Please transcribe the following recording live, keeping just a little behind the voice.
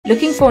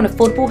Looking for an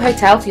affordable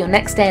hotel for your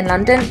next stay in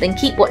London? Then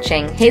keep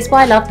watching. Here's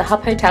why I love the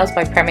Hub Hotels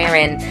by Premier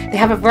Inn. They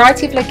have a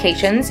variety of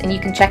locations and you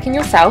can check in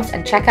yourself,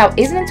 and checkout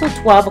isn't until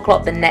 12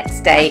 o'clock the next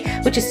day,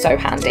 which is so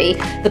handy.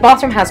 The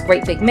bathroom has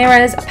great big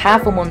mirrors, a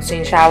powerful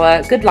monsoon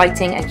shower, good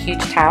lighting and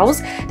huge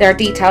towels. There are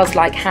details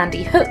like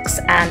handy hooks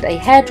and a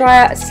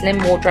hairdryer, a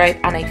slim wardrobe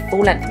and a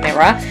full-length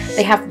mirror.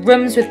 They have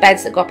rooms with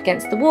beds that go up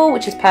against the wall,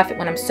 which is perfect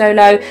when I'm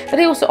solo, but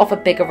they also offer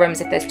bigger rooms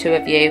if there's two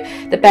of you.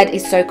 The bed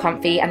is so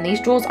comfy and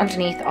these drawers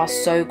underneath are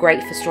so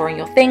great for storing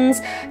your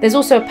things. There's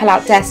also a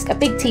pull-out desk, a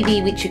big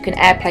TV which you can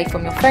AirPlay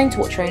from your phone to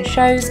watch your own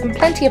shows, and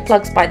plenty of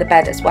plugs by the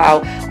bed as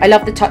well. I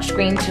love the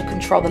touchscreen to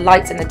control the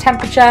lights and the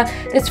temperature.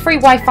 There's free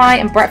Wi-Fi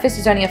and breakfast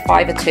is only a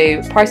 £5 or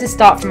 £2. Prices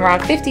start from around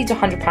 £50 to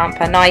 £100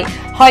 per night.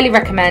 Highly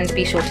recommend.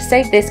 Be sure to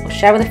save this or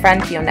share with a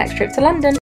friend for your next trip to London.